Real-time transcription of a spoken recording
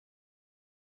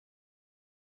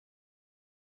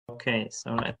Okay,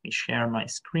 so let me share my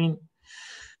screen.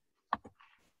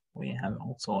 We have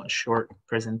also a short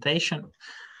presentation.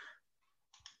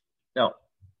 So,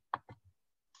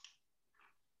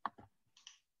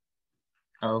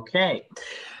 okay.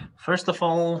 First of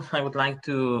all, I would like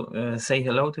to say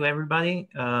hello to everybody.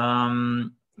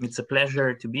 It's a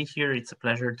pleasure to be here. It's a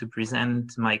pleasure to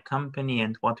present my company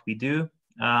and what we do.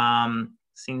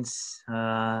 Since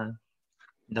the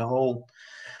whole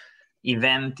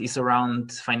event is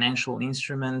around financial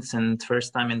instruments and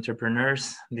first-time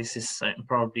entrepreneurs, this is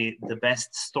probably the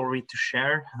best story to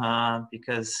share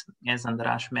because, as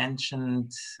András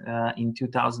mentioned, in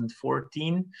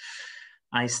 2014,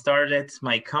 I started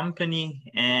my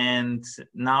company, and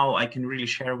now I can really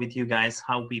share with you guys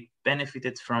how we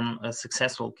benefited from a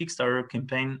successful Kickstarter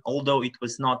campaign, although it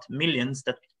was not millions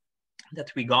that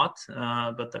we got,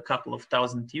 but a couple of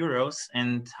 €1,000,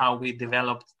 and how we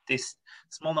developed this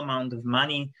small amount of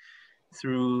money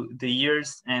through the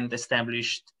years and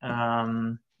established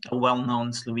a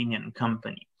well-known Slovenian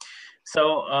company.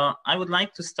 So I would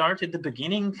like to start at the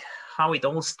beginning, how it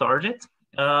all started.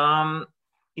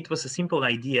 It was a simple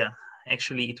idea.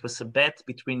 Actually, it was a bet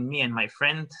between me and my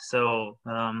friend. So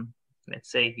let's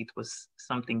say it was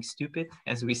something stupid,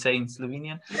 as we say in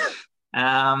Slovenian.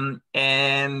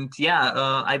 And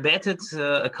yeah, I betted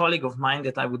a colleague of mine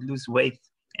that I would lose weight.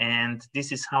 And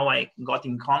this is how I got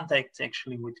in contact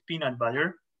actually with peanut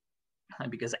butter,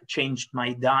 because I changed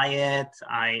my diet.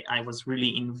 I was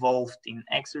really involved in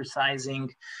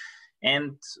exercising.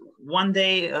 And one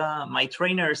day my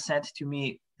trainer said to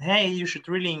me, hey, you should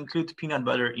really include peanut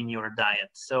butter in your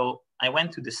diet. So I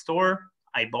went to the store,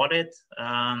 I bought it.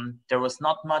 There was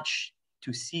not much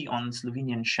to see on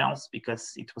Slovenian shelves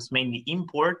because it was mainly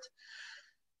import.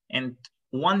 And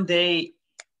one day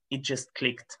it just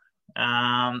clicked.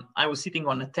 I was sitting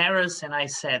on a terrace and I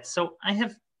said, so I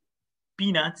have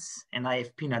peanuts and I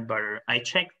have peanut butter. I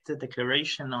checked the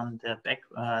declaration on the back,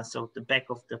 so the back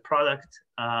of the product,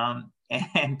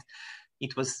 and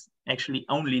it was actually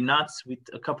only nuts with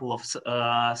a couple of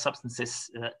substances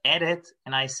added.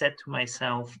 And I said to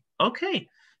myself, okay,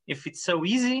 if it's so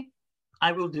easy,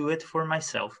 I will do it for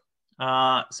myself.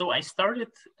 So I started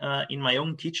in my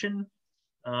own kitchen,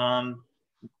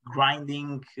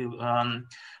 grinding,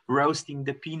 roasting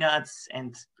the peanuts,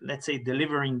 and let's say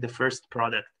delivering the first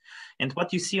product. And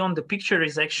what you see on the picture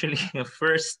is actually a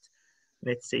first,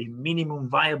 let's say, minimum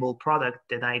viable product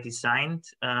that I designed.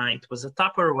 It was a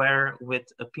Tupperware with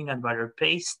a peanut butter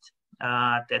paste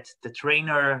that the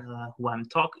trainer who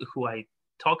I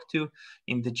talked to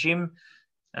in the gym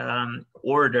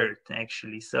ordered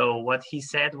actually. So what he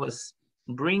said was,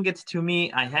 bring it to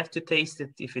me. I have to taste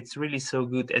it if it's really so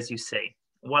good as you say.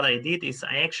 What I did is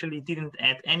I actually didn't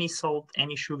add any salt,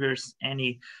 any sugars,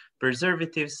 any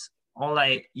preservatives. All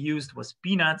I used was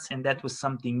peanuts, and that was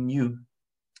something new.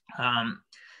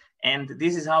 And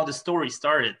this is how the story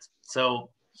started. So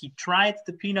he tried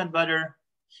the peanut butter,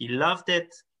 he loved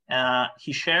it,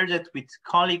 he shared it with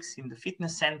colleagues in the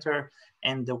fitness center,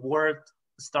 and the word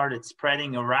started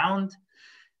spreading around.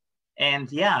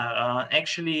 And yeah,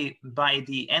 actually by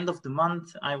the end of the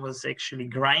month, I was actually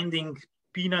grinding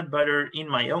peanut butter in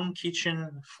my own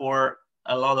kitchen for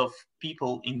a lot of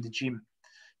people in the gym.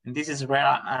 And this is where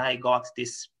I got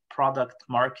this product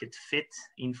market fit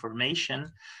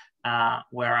information,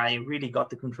 where I really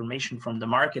got the confirmation from the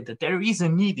market that there is a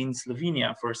need in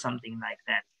Slovenia for something like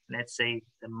that. Let's say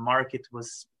the market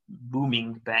was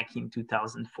booming back in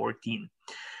 2014.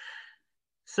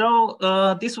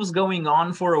 So this was going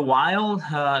on for a while,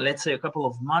 let's say a couple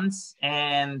of months.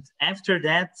 And after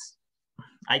that,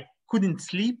 I couldn't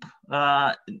sleep,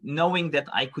 knowing that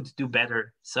I could do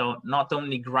better. So not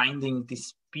only grinding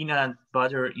this peanut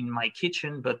butter in my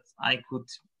kitchen, but I could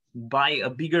buy a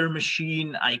bigger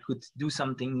machine. I could do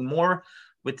something more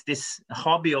with this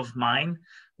hobby of mine,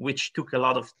 which took a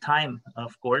lot of time,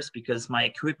 of course, because my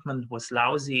equipment was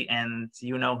lousy, and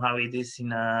you know how it is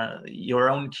in your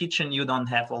own kitchen, you don't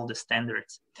have all the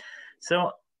standards.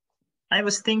 So I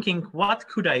was thinking, what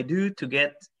could I do to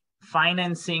get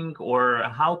financing, or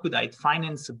how could I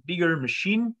finance a bigger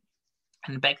machine?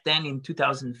 And back then in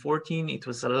 2014, it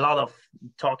was a lot of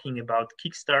talking about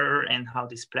Kickstarter and how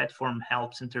this platform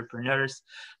helps entrepreneurs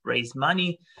raise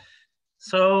money.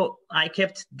 So I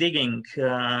kept digging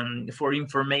for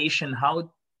information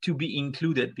how to be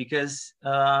included, because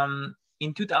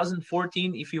in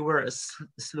 2014, if you were a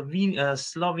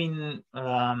Slovene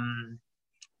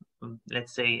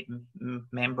let's say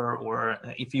member, or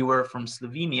if you were from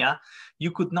Slovenia,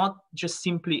 you could not just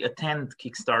simply attend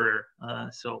Kickstarter.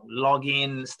 So log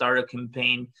in, start a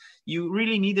campaign. You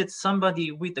really needed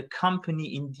somebody with a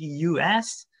company in the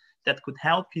US that could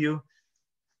help you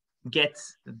get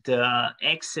the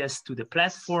access to the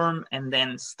platform and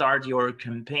then start your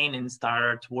campaign and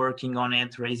start working on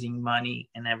it, raising money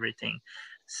and everything.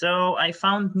 So I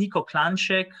found Nico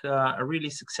Klanček, a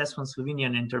really successful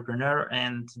Slovenian entrepreneur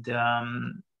and the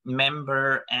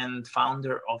member and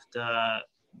founder of the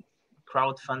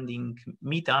crowdfunding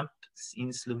meetups in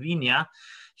Slovenia.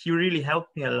 He really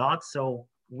helped me a lot. So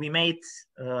we made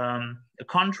a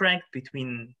contract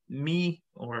between me,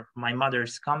 or my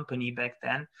mother's company back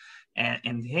then,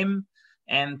 and him,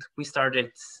 and we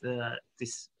started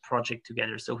this project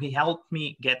together. So he helped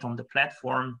me get on the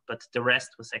platform, but the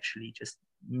rest was actually just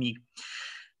me.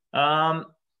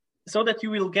 So that you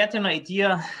will get an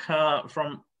idea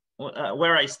from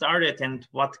where I started and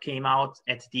what came out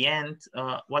at the end.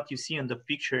 What you see on the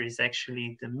picture is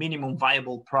actually the minimum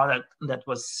viable product that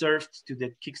was served to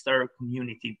the Kickstarter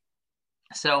community.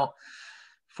 So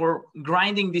for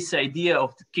grinding this idea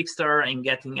of the Kickstarter and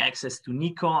getting access to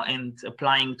Nico and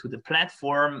applying to the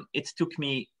platform, it took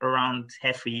me around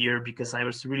half a year because I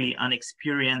was really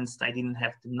unexperienced. I didn't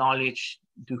have the knowledge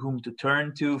to whom to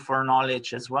turn to for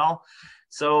knowledge as well.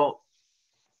 So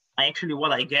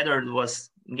what I gathered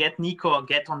was get Nico,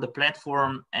 get on the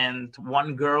platform, and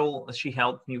one girl, she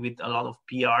helped me with a lot of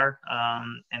PR.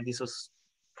 And this was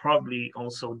probably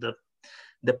also the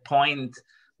point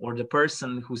or the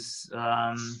person who's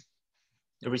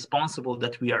responsible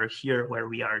that we are here where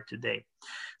we are today.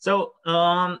 So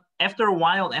after a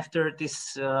while, after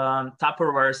this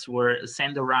Tupperwares were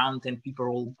sent around and people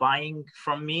were all buying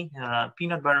from me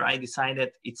peanut butter, I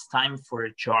decided it's time for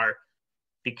a jar,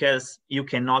 because you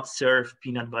cannot serve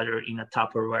peanut butter in a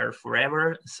Tupperware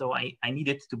forever. So I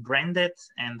needed to brand it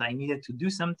and I needed to do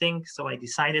something. So I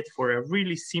decided for a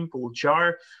really simple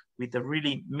jar with a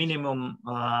really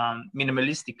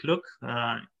minimalistic look.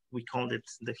 We called it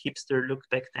the hipster look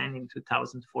back then in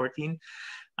 2014.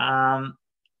 And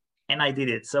I did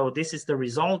it. So this is the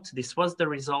result. This was the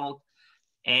result.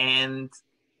 And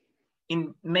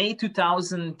in May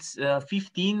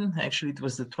 2015, actually it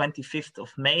was the 25th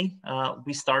of May,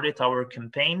 we started our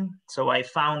campaign. So I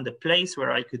found a place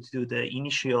where I could do the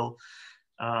initial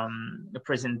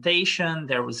presentation.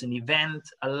 There was an event.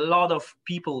 A lot of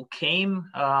people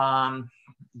came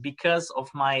because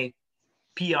of my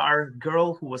PR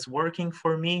girl who was working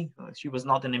for me. She was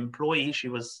not an employee. She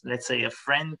was, let's say, a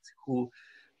friend who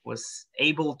was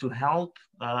able to help.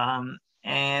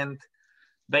 And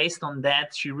based on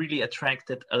that, she really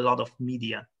attracted a lot of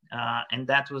media. And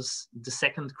that was the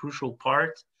second crucial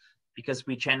part, because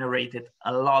we generated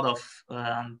a lot of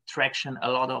traction. A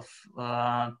lot of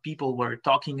people were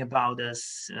talking about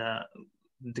us,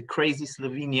 the crazy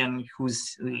Slovenian who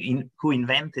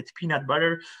invented peanut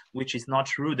butter, which is not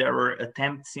true. There were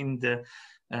attempts in the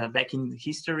back in the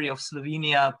history of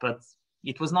Slovenia, but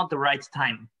it was not the right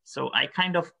time. So I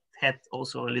kind of had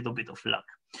also a little bit of luck.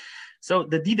 So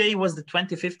the D-Day was the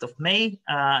 25th of May.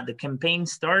 The campaign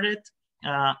started,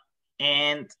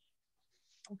 and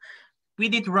we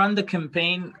did run the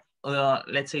campaign,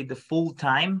 let's say the full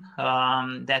time.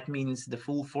 That means the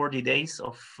full 40 days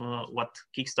of what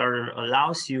Kickstarter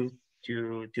allows you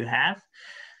to have.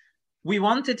 We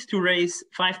wanted to raise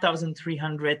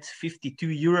 5,352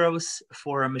 euros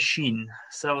for a machine.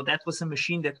 So that was a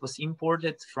machine that was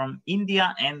imported from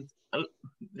India and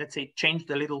let's say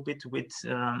changed a little bit with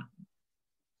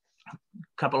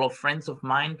couple of friends of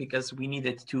mine, because we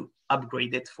needed to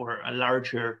upgrade it for a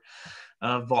larger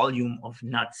volume of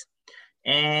nuts.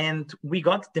 And we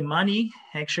got the money.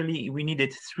 Actually, we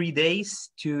needed 3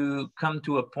 days to come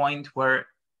to a point where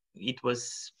it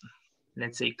was,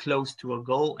 let's say, close to a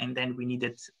goal. And then we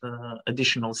needed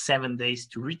additional 7 days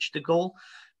to reach the goal.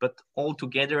 But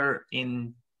altogether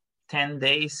in 10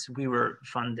 days, we were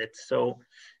funded. So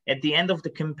at the end of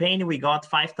the campaign, we got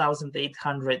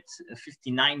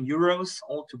 5,859 euros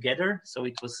altogether. So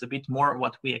it was a bit more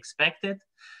what we expected.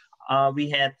 We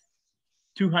had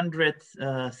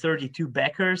 232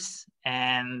 backers,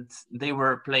 and they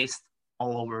were placed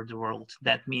all over the world.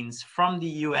 That means from the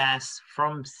US,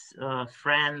 from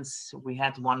France, we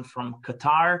had one from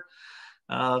Qatar.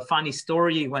 Funny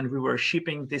story, when we were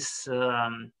shipping this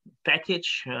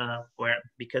package,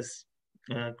 because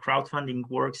crowdfunding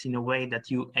works in a way that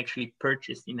you actually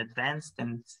purchase in advance,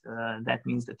 and that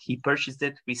means that he purchased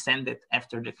it. We sent it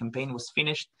after the campaign was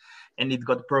finished, and it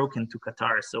got broken to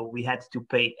Qatar. So we had to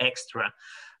pay extra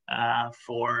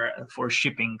for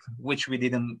shipping, which we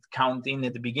didn't count in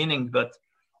at the beginning. But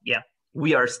yeah,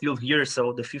 we are still here.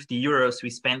 So the 50 euros we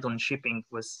spent on shipping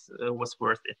was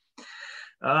worth it.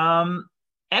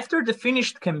 After the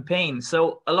finished campaign,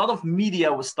 so a lot of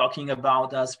media was talking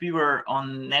about us. We were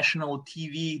on national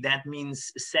TV. That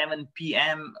means 7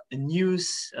 p.m.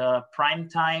 news, prime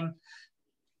time.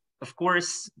 Of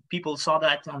course, people saw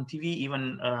that on TV,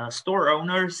 even store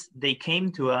owners, they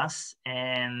came to us,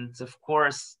 and of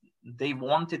course, they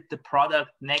wanted the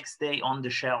product next day on the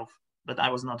shelf, but I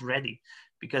was not ready,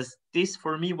 because this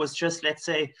for me was just, let's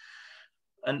say,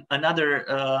 another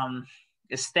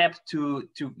a step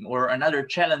or another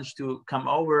challenge to come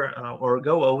over or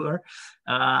go over.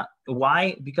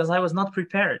 Why? Because I was not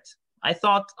prepared. I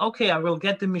thought, okay, I will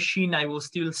get the machine. I will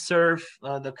still serve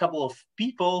the couple of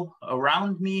people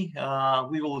around me.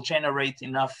 We will generate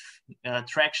enough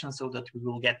traction so that we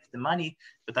will get the money.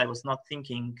 But I was not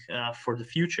thinking for the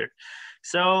future.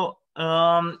 So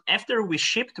after we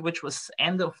shipped, which was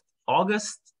end of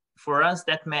August, for us,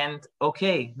 that meant,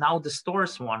 okay, now the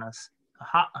stores want us.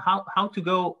 How to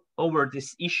go over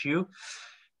this issue?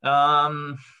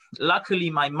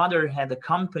 Luckily, my mother had a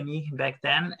company back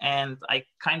then, and I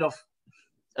kind of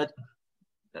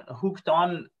hooked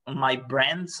on my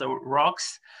brand, so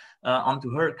Rok's, onto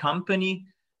her company.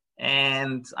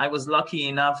 And I was lucky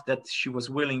enough that she was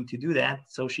willing to do that.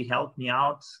 So she helped me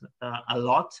out a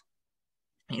lot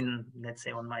in, let's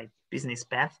say, on my business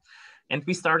path. And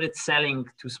we started selling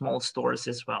to small stores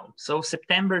as well. So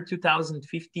September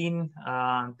 2015,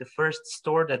 the first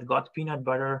store that got peanut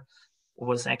butter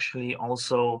was actually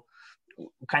also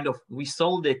kind of, we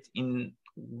sold it in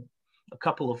a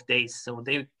couple of days. So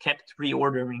they kept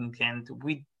reordering, and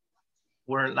we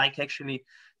were like actually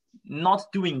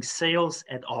not doing sales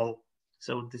at all.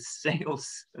 So the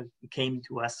sales came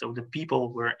to us. So the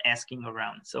people were asking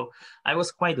around. So I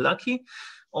was quite lucky.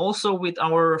 Also with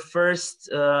our first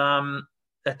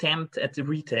attempt at the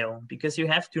retail, because you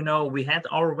have to know, we had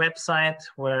our website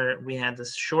where we had a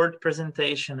short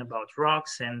presentation about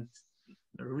Roks and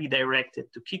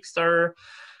redirected to Kickstarter.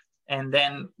 And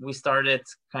then we started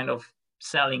kind of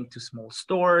selling to small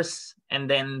stores, and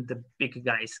then the big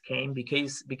guys came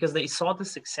because they saw the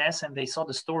success and they saw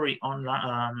the story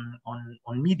online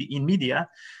in media,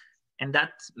 and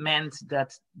that meant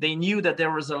that they knew that there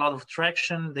was a lot of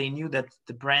traction. They knew that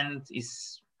the brand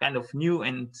is kind of new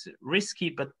and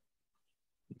risky, but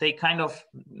they kind of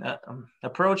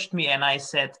approached me, and I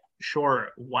said,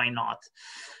 sure, why not?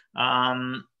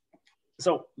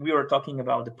 So we were talking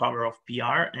about the power of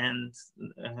PR, and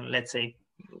let's say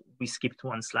we skipped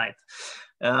one slide.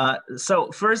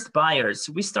 So first buyers,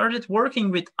 we started working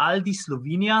with Aldi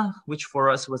Slovenia, which for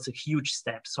us was a huge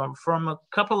step. So from a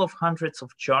couple of hundreds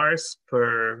of jars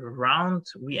per round,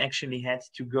 we actually had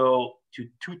to go to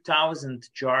 2,000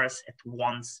 jars at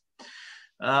once.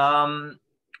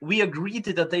 We agreed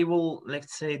that they will,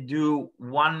 let's say, do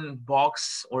 1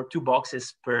 box or 2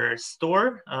 boxes per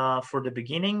store for the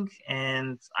beginning.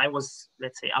 And I was,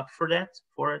 let's say, up for that,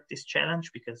 for this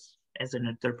challenge, because as an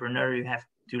entrepreneur, you have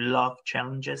to love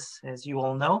challenges, as you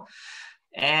all know.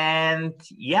 And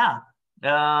yeah,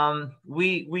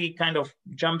 we kind of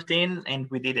jumped in and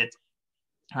we did it.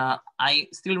 I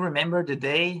still remember the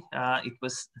day. It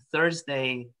was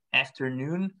Thursday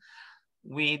afternoon.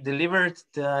 We delivered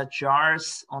the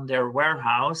jars on their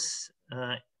warehouse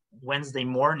Wednesday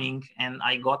morning, and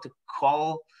I got a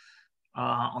call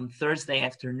on Thursday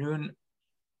afternoon,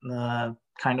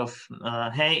 kind of,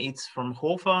 hey, it's from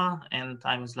Hofa. And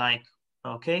I was like,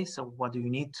 okay, so what do you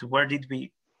need? Where did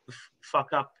we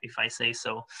fuck up, if I say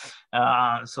so?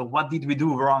 So what did we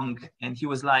do wrong? And he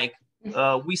was like,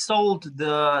 we sold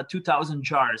the 2,000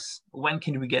 jars. When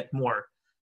can we get more?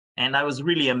 And I was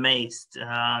really amazed.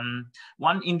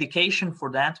 One indication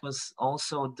for that was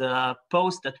also the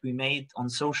post that we made on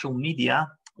social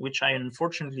media, which I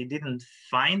unfortunately didn't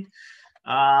find.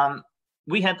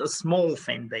 We had a small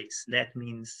fan base. That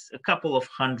means a couple of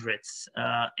hundreds.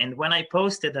 And when I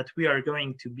posted that we are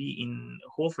going to be in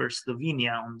Hofer,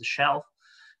 Slovenia on the shelf,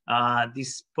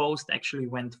 this post actually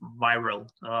went viral.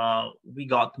 We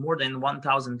got more than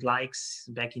 1,000 likes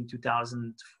back in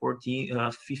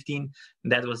 2015.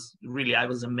 That was really, I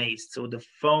was amazed. So the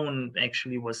phone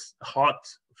actually was hot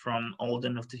from all the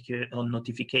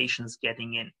notifications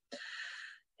getting in.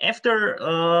 After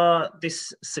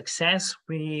this success,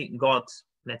 we got,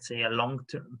 let's say, a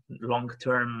long-term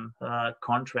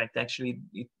contract. Actually,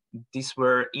 these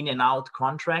were in and out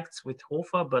contracts with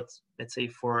Hofa, but let's say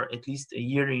for at least a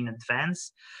year in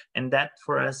advance. And that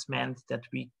for us meant that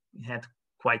we had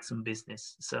quite some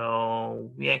business.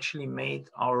 So we actually made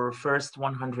our first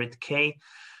 100K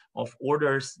of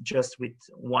orders just with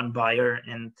one buyer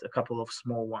and a couple of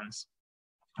small ones.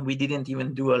 We didn't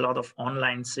even do a lot of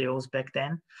online sales back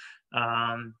then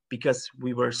because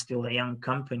we were still a young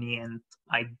company, and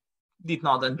I did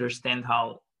not understand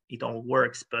how it all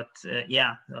works. But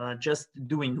yeah, just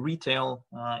doing retail,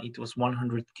 it was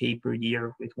 100K per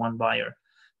year with one buyer.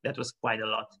 That was quite a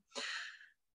lot.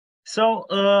 So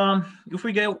if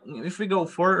we go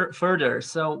further,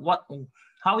 so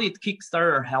how did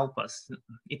Kickstarter help us?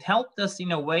 It helped us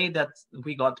in a way that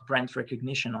we got brand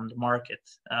recognition on the market.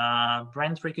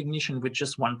 Brand recognition with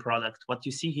just one product. What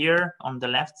you see here on the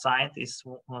left side is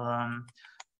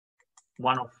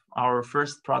one of our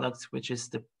first products, which is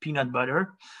the peanut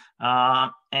butter.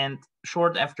 And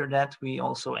short after that, we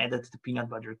also added the peanut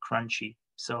butter crunchy.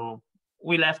 So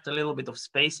we left a little bit of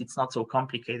space. It's not so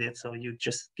complicated. So you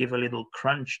just give a little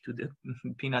crunch to the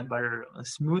peanut butter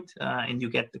smooth and you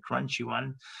get the crunchy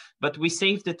one. But we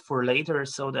saved it for later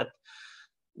so that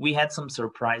we had some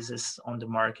surprises on the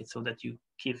market so that you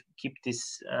keep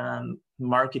this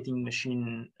marketing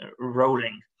machine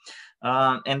rolling.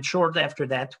 And short after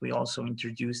that, we also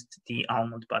introduced the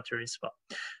almond butter as well.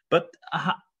 But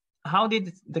how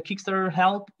did the Kickstarter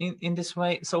help in this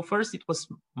way? So first it was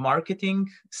marketing.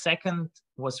 Second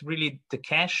was really the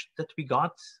cash that we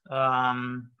got,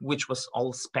 which was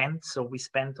all spent. So we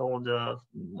spent all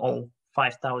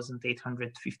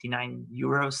 5,859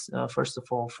 euros, first of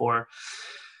all, for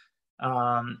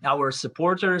our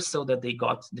supporters so that they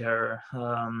got their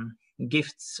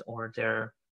gifts or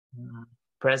their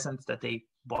presents that they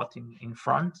bought in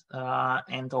front,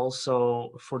 and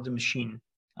also for the machine.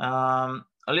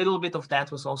 A little bit of that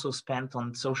was also spent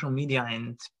on social media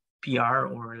and PR,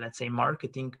 or let's say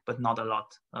marketing, but not a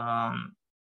lot.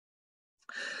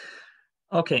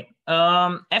 Okay,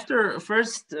 after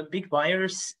first big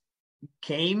buyers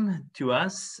came to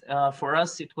us, for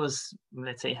us it was,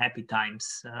 let's say, happy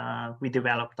times. We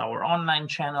developed our online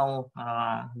channel.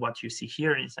 What you see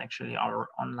here is actually our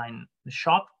online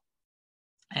shop.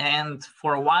 And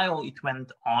for a while it went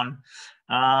on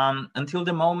until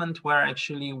the moment where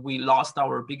actually we lost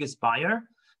our biggest buyer.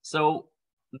 So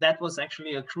that was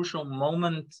actually a crucial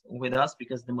moment with us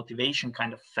because the motivation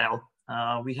kind of fell.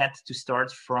 We had to start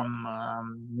from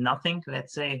nothing,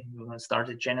 let's say. We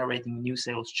started generating new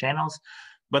sales channels,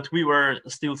 but we were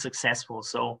still successful.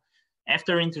 So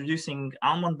after introducing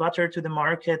almond butter to the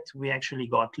market, we actually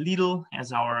got Lidl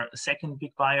as our second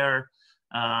big buyer.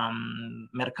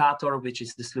 Mercator, which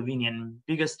is the Slovenian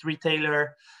biggest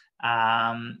retailer,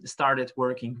 started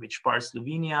working with Spar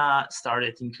Slovenia,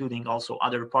 started including also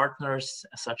other partners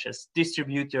such as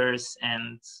distributors,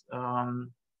 and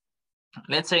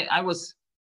let's say I was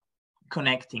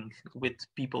connecting with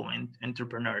people and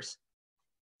entrepreneurs,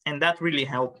 and that really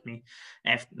helped me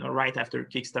right after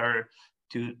Kickstarter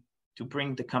to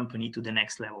bring the company to the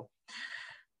next level.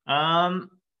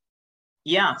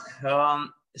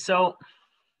 So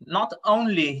not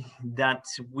only that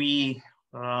we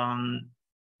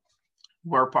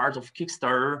were part of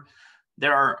Kickstarter,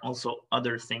 there are also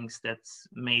other things that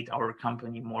made our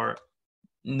company more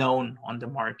known on the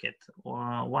market.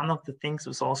 One of the things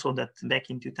was also that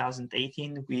back in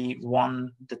 2018, we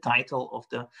won the title of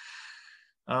the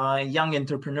Young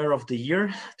Entrepreneur of the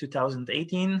Year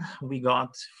 2018. We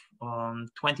got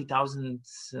 20,000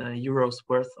 euros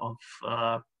worth of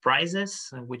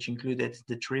prizes, which included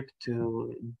the trip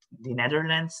to the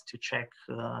Netherlands to check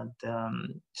the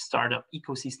startup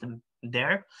ecosystem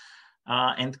there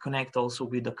and connect also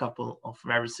with a couple of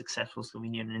very successful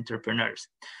Slovenian entrepreneurs.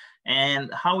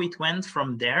 And how it went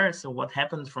from there, so what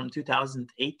happened from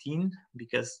 2018,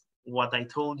 because what I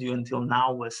told you until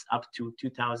now was up to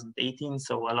 2018,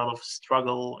 so a lot of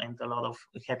struggle and a lot of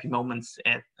happy moments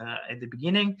at the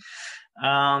beginning.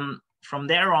 From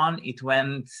there on, it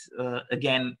went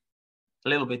again a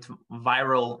little bit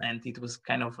viral, and it was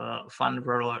kind of a fun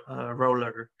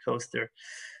roller coaster.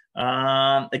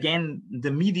 Again,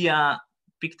 the media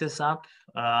picked us up,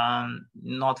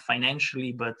 not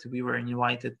financially, but we were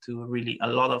invited to really a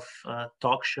lot of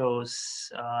talk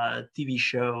shows, TV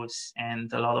shows,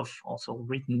 and a lot of also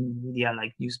written media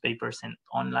like newspapers and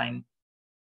online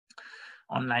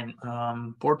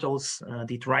portals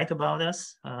did write about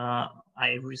us.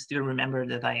 I still remember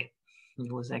that I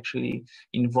was actually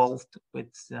involved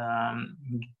with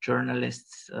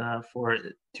journalists for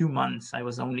 2 months. I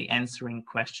was only answering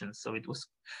questions, so it was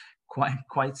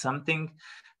quite something.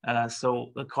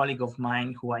 So a colleague of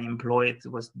mine who I employed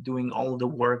was doing all the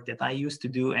work that I used to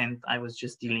do, and I was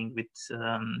just dealing with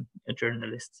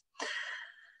journalists.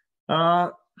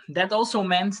 That also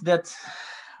meant that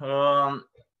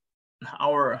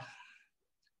our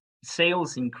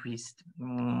sales increased.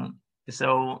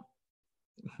 So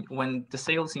when the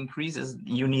sales increases,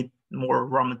 you need more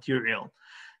raw material.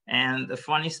 And the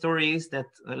funny story is that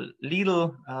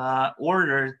Lidl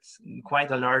ordered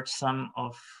quite a large sum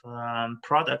of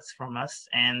products from us.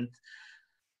 And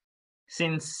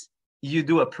since you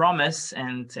do a promise,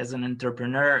 and as an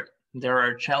entrepreneur, there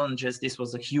are challenges, this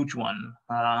was a huge one.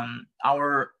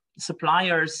 Our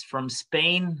suppliers from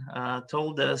Spain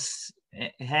told us,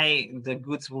 hey, the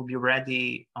goods will be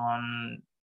ready on,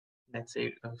 let's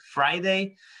say,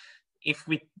 Friday. If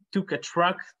we took a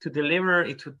truck to deliver,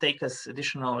 it would take us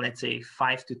additional, let's say,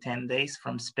 5 to 10 days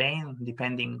from Spain,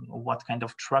 depending on what kind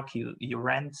of truck you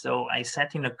rent. So I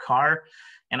sat in a car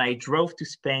and I drove to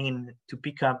Spain to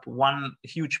pick up one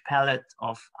huge pallet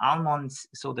of almonds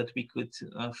so that we could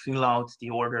fill out the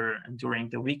order during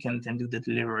the weekend and do the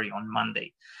delivery on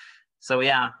Monday. So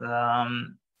yeah,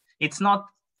 it's not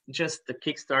just the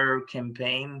Kickstarter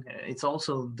campaign, it's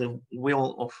also the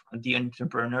will of the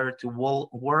entrepreneur to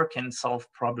work and solve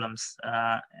problems.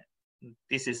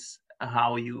 This is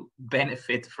how you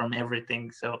benefit from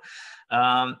everything. So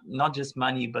not just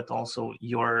money, but also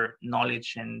your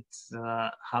knowledge and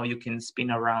how you can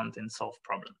spin around and solve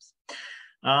problems.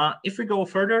 If we go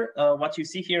further, what you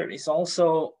see here is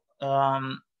also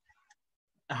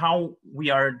how we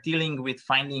are dealing with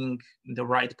finding the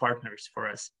right partners for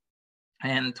us.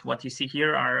 And what you see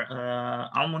here are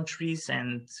almond trees,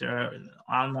 and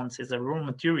almonds is a raw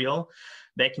material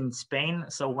back in Spain.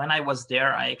 So when I was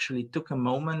there, I actually took a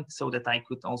moment so that I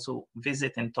could also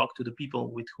visit and talk to the people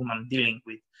with whom I'm dealing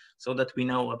with, so that we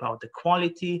know about the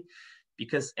quality,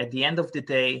 because at the end of the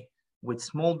day, with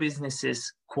small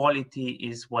businesses, quality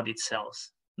is what it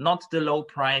sells. Not the low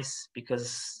price,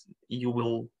 because you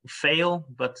will fail,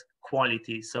 but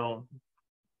quality. So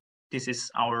this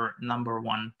is our number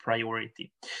one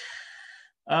priority.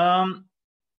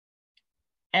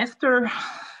 After,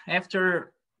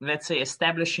 let's say,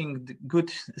 establishing good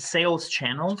sales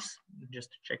channels, just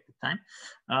to check the time,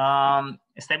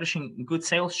 establishing good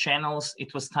sales channels,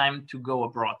 it was time to go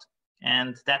abroad.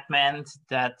 And that meant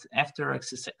that after a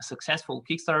successful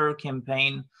Kickstarter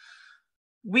campaign,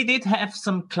 we did have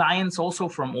some clients also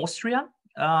from Austria,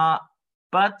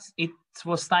 but it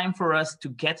was time for us to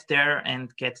get there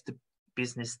and get the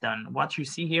business done. What you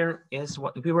see here is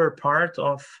what we were part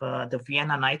of the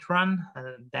Vienna Night Run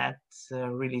that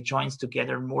really joins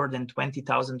together more than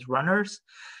 20,000 runners.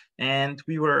 And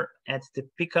we were at the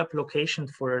pickup location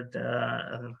for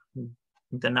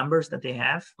the numbers that they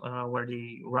have, where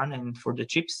they run, and for the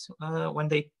chips when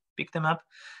they pick them up.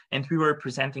 And we were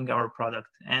presenting our product.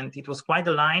 And it was quite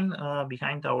a line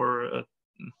behind our,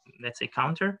 let's say,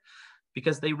 counter,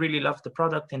 because they really loved the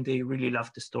product and they really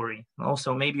loved the story.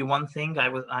 Also, maybe one thing,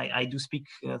 I do speak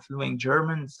fluent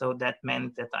German, so that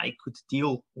meant that I could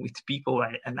deal with people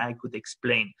and I could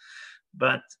explain.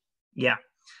 But yeah,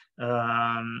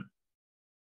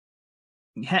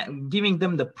 giving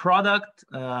them the product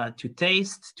to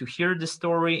taste, to hear the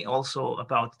story, also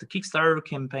about the Kickstarter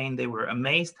campaign, they were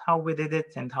amazed how we did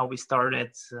it and how we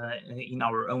started in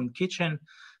our own kitchen.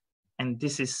 And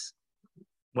this is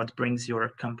what brings your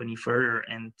company further,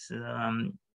 and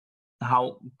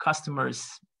how customers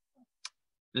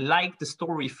like the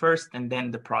story first and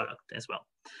then the product as well.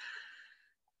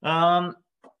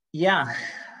 Yeah,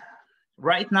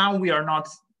 right now we are not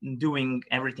doing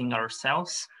everything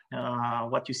ourselves.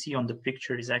 What you see on the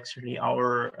picture is actually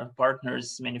our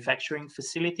partner's manufacturing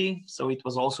facility. So it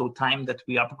was also time that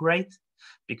we upgrade,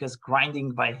 because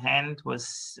grinding by hand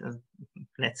was,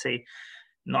 let's say,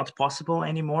 not possible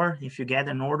anymore. If you get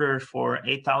an order for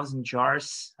 8,000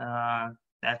 jars,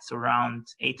 that's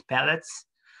around 8 pallets,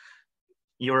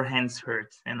 your hands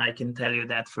hurt. And I can tell you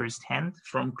that firsthand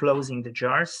from closing the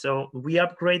jars. So we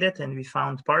upgraded and we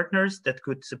found partners that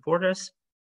could support us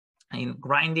in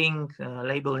grinding,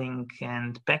 labeling,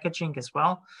 and packaging as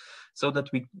well, so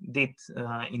that we did,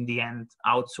 in the end,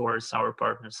 outsource our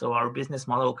partners. So our business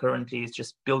model currently is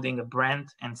just building a brand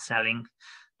and selling.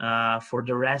 For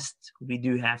the rest, we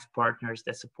do have partners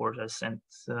that support us, and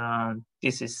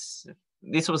this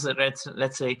was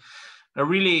let's say a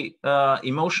really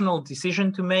emotional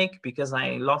decision to make, because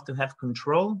I love to have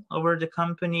control over the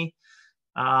company,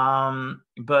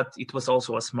 but it was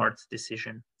also a smart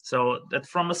decision. So that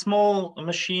from a small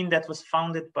machine that was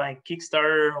founded by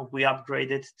Kickstarter, we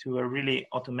upgraded to a really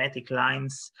automatic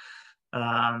lines.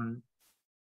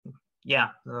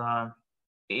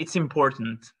 It's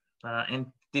important, and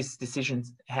these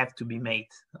decisions have to be made,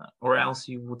 or else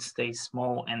you would stay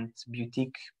small and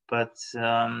boutique. But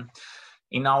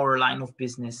in our line of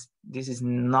business, this is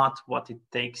not what it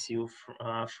takes you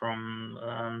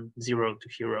from zero to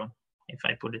hero, if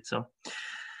I put it so.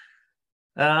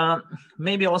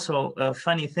 Maybe also a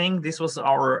funny thing, this was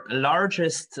our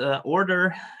largest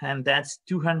order, and that's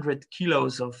 200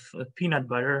 kilos of peanut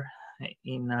butter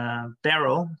in a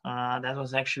barrel. That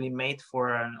was actually made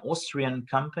for an Austrian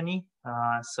company.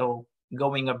 So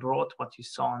going abroad, what you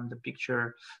saw in the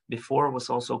picture before was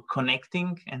also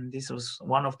connecting, and this was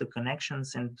one of the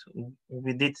connections, and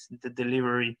we did the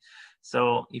delivery.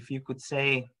 So if you could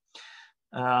say,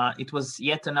 it was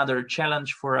yet another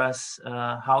challenge for us,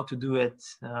 how to do it,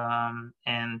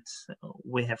 and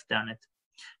we have done it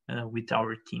with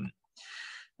our team.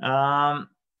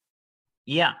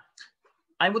 Yeah,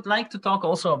 I would like to talk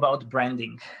also about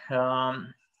branding,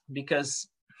 because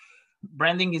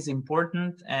branding is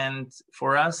important, and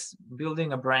for us,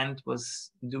 building a brand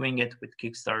was doing it with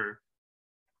Kickstarter.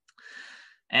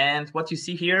 And what you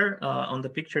see here on the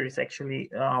picture is actually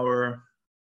our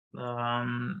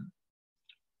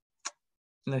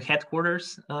the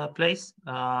headquarters place.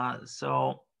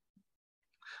 So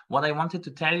what I wanted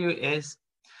to tell you is,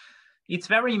 it's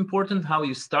very important how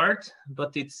you start,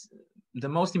 but it's the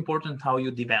most important how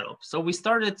you develop. So we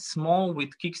started small with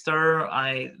Kickstarter.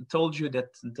 I told you that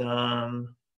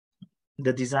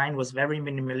the design was very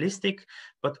minimalistic,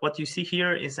 but what you see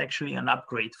here is actually an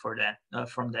upgrade for that,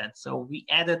 from that. So we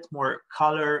added more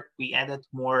color, we added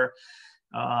more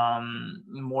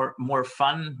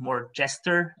fun, more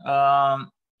gesture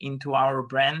into our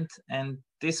brand, and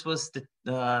this was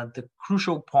the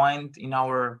crucial point in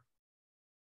our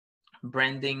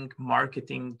branding,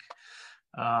 marketing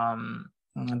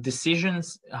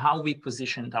decisions, how we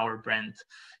positioned our brand.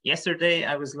 Yesterday,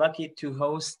 I was lucky to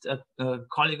host a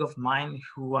colleague of mine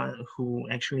who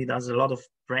actually does a lot of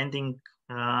branding,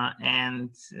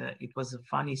 and it was a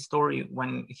funny story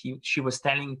when she was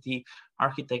telling the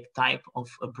architect type of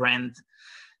a brand.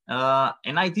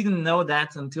 And I didn't know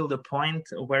that until the point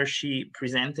where she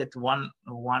presented one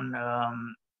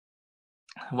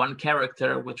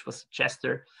character, which was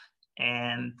Chester,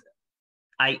 and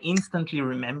I instantly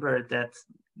remember that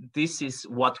this is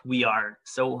what we are.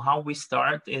 So how we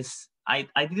start is, I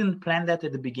didn't plan that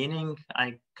at the beginning.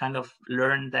 I kind of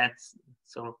learned that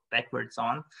sort of backwards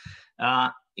on.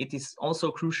 It is also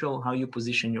crucial how you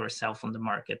position yourself on the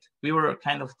market. We were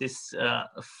kind of this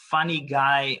funny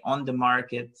guy on the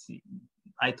market.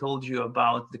 I told you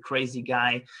about the crazy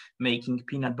guy making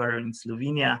peanut butter in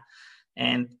Slovenia.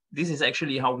 And this is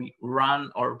actually how we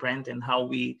run our brand and how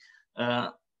we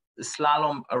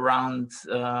slalom around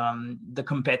the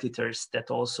competitors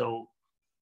that also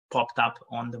popped up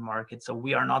on the market. So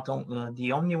we are not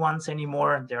the only ones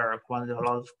anymore. There are quite a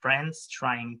lot of brands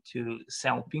trying to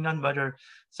sell peanut butter.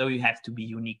 So you have to be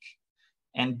unique.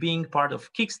 And being part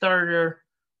of Kickstarter,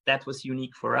 that was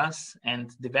unique for us.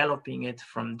 And developing it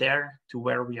from there to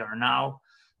where we are now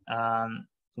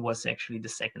was actually the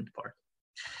second part.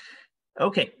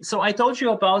 Okay, so I told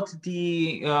you about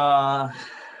the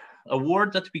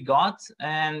award that we got,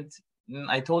 and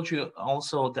I told you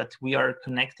also that we are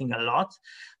connecting a lot.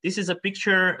 This is a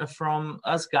picture from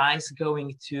us guys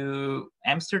going to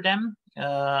Amsterdam.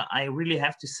 I really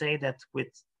have to say that with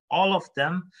all of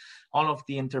them, all of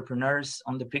the entrepreneurs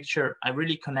on the picture, I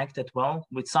really connected well.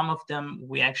 With some of them,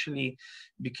 we actually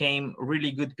became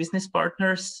really good business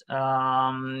partners.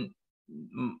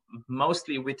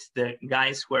 Mostly with the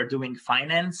guys who are doing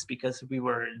finance, because we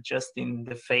were just in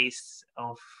the phase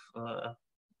of,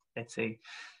 let's say,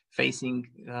 facing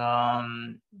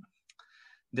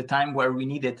the time where we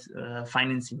needed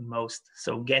financing most.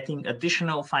 So getting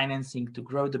additional financing to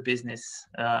grow the business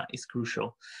is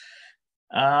crucial.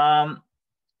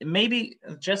 Maybe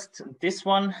just this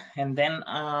one, and then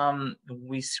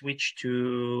we switch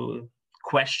to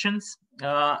questions.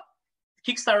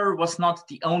 Kickstarter was not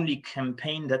the only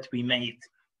campaign that we made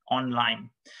online.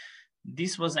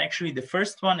 This was actually the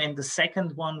first one, and the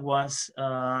second one was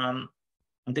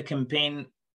the campaign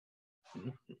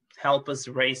Help Us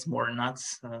Raise More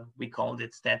Nuts. We called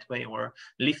it that way, or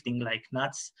Lifting Like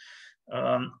Nuts,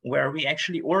 where we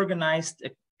actually organized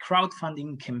a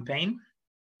crowdfunding campaign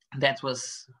that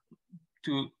was,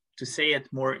 to say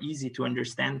it more easy to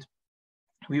understand,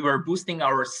 we were boosting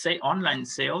our online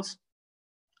sales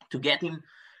to get in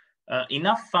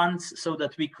enough funds so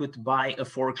that we could buy a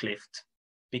forklift,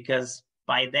 because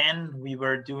by then we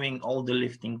were doing all the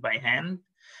lifting by hand,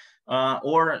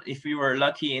 or if we were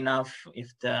lucky enough,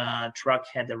 if the truck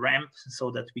had a ramp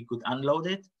so that we could unload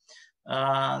it,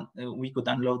 we could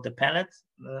unload the pallet.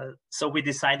 So we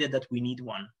decided that we need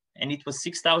one, and it was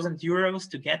 6,000 euros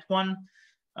to get one.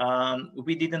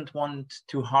 We didn't want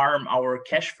to harm our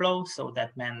cash flow, so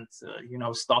that meant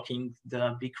stocking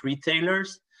the big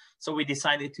retailers. So we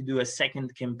decided to do a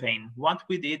second campaign. What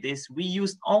we did is we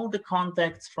used all the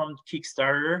contacts from the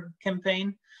Kickstarter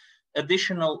campaign,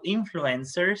 additional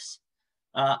influencers.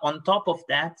 On top of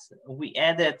that, we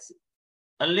added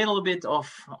a little bit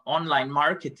of online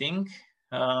marketing,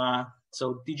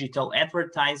 so digital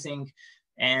advertising.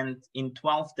 And in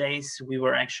 12 days, we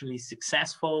were actually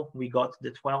successful. We got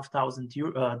the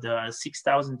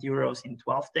 6,000 euros in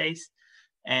 12 days,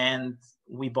 and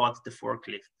we bought the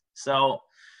forklift. So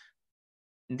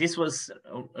this was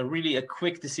really a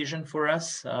quick decision for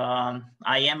us. I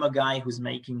am a guy who's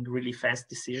making really fast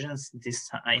decisions. This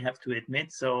I have to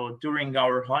admit. So during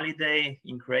our holiday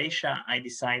in Croatia, I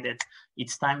decided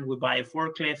it's time we buy a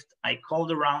forklift. I called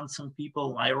around some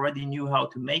people. I already knew how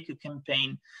to make a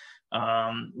campaign.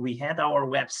 We had our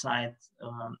website.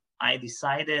 I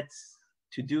decided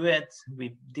to do it.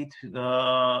 We did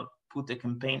put the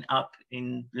campaign up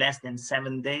in less than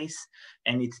 7 days,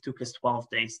 and it took us 12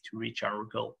 days to reach our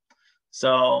goal.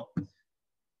 So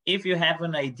if you have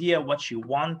an idea what you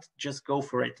want, just go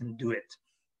for it and do it.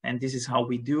 And this is how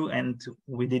we do, and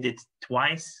we did it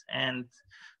twice. And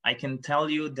I can tell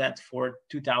you that for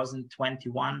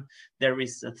 2021, there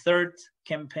is a third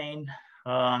campaign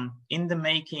in the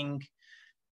making,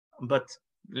 but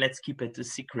let's keep it a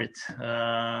secret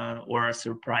or a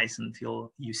surprise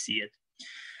until you see it.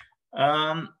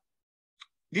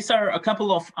 These are a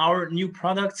couple of our new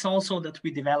products also that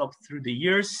we developed through the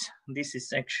years. This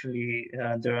is actually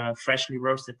the freshly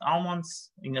roasted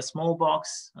almonds in a small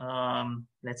box,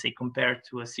 let's say compared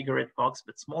to a cigarette box,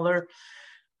 but smaller.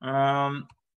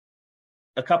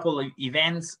 A couple of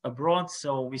events abroad.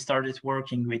 So we started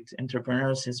working with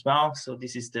entrepreneurs as well. So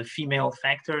this is the Female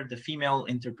Factor, the female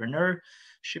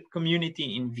entrepreneurship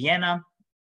community in Vienna.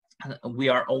 We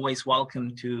are always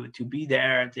welcome to be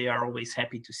there. They are always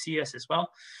happy to see us as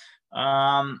well.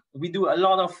 We do a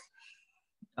lot of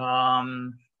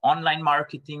online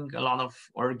marketing, a lot of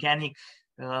organic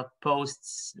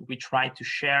posts. We try to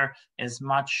share as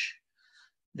much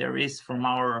there is from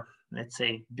our, let's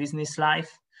say, business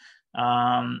life.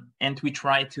 And we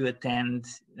try to attend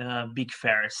big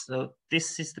fairs. So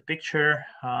this is the picture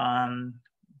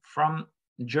from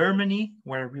Germany,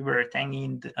 where we were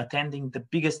attending the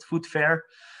biggest food fair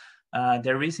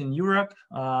there is in Europe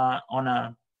on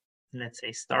a, let's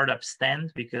say, startup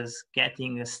stand, because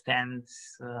getting a stand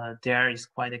there is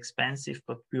quite expensive,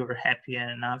 but we were happy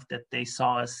enough that they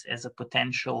saw us as a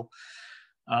potential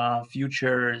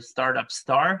future startup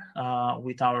star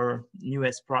with our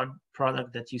newest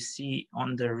product that you see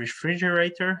on the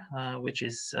refrigerator, which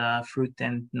is fruit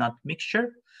and nut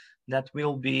mixture. That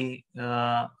will be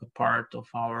a part of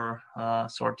our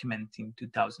assortment in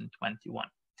 2021.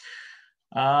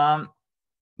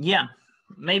 Yeah,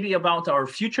 maybe about our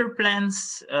future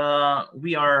plans.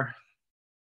 We are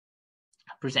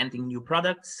presenting new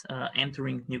products,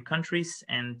 entering new countries,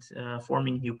 and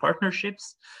forming new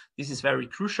partnerships. This is very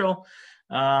crucial.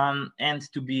 And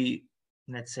to be,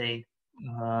 let's say,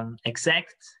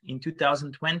 exact, in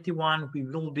 2021, we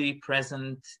will be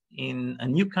present in a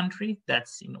new country,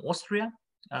 that's in Austria,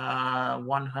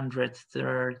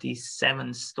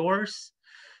 137 stores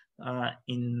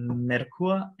in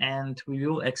Merkur, and we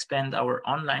will expand our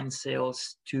online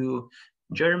sales to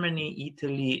Germany,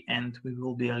 Italy, and we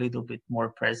will be a little bit more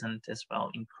present as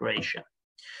well in Croatia.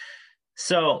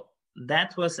 So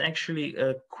that was actually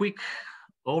a quick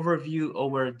overview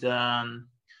over the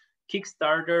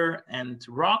Kickstarter and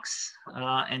Roks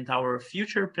and our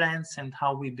future plans and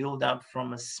how we build up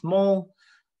from a small,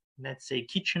 let's say,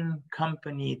 kitchen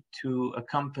company to a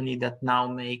company that now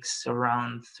makes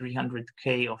around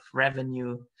 300K of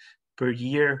revenue per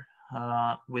year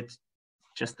with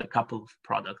just a couple of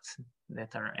products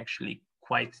that are actually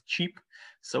quite cheap.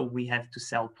 So we have to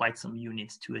sell quite some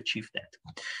units to achieve that.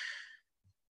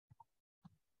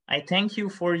 I thank you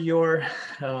for your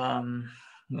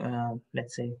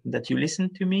let's say that you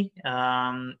listened to me,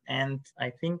 and I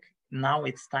think now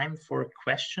it's time for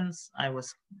questions. I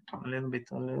was a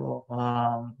little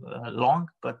long,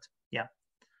 but yeah,